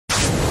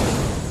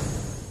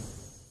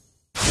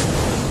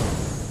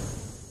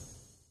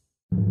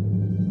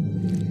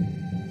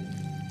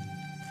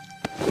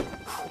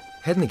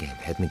Head in the game,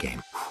 head in the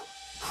game.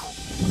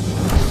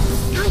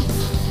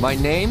 My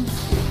name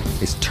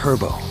is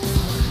Turbo.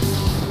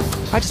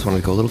 I just wanted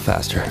to go a little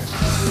faster.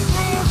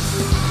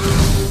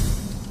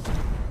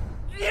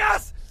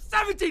 Yes!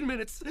 17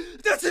 minutes!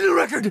 That's a new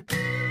record!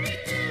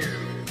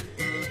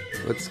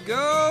 Let's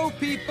go,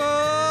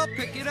 people!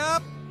 Pick it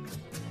up!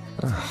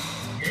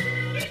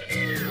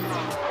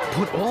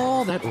 Put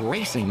all that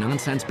racing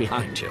nonsense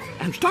behind you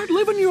and start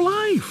living your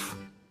life.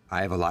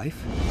 I have a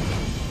life?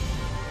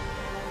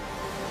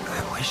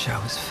 I wish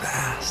I was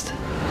fast.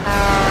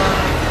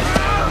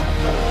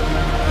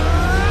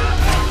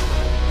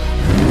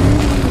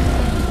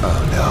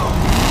 Oh no.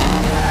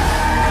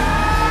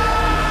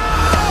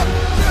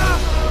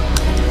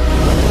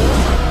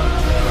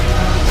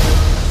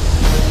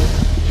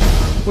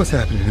 What's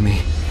happening to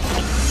me?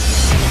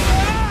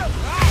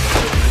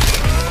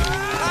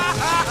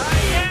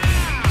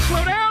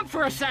 Slow down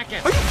for a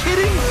second. Are you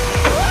kidding?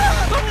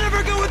 I'm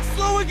never going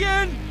slow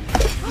again!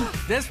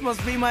 This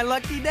must be my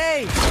lucky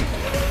day.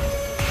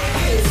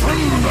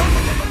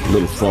 A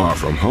little far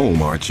from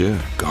home, aren't you,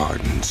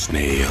 garden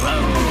snail?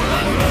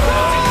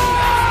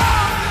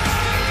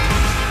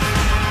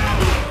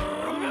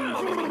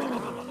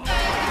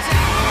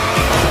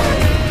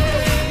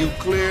 You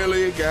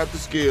clearly got the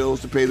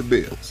skills to pay the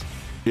bills.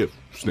 If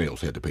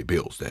snails had to pay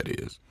bills, that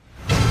is.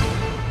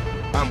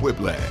 I'm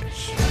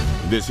Whiplash.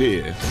 This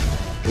here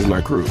is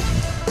my crew.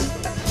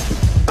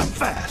 I'm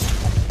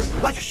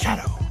fast, like a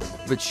shadow.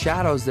 But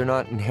shadows, they're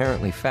not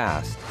inherently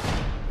fast.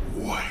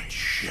 White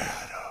shadow.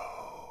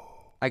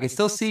 I can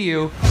still see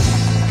you.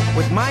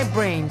 With my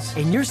brains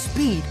and your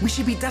speed, we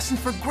should be destined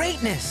for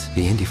greatness.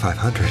 The Indy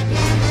 500.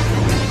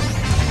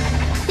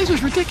 This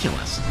is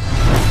ridiculous.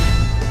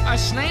 A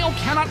snail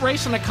cannot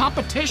race in a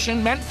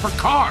competition meant for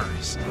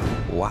cars.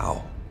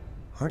 Wow.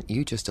 Aren't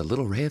you just a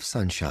little ray of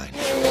sunshine?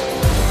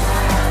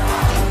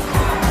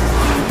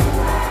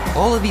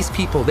 All of these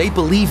people, they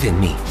believe in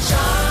me.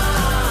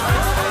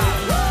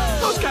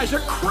 Those guys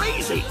are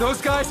crazy. Those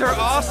guys are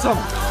awesome.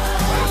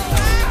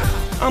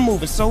 I'm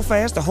moving so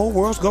fast, the whole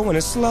world's going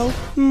in slow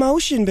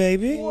motion,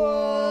 baby.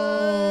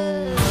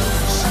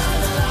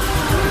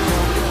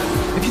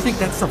 If you think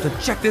that's something,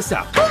 check this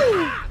out.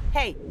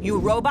 Hey, you a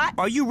robot?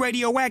 Are you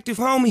radioactive,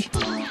 homie?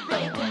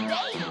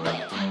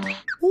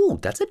 Ooh,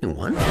 that's a new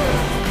one.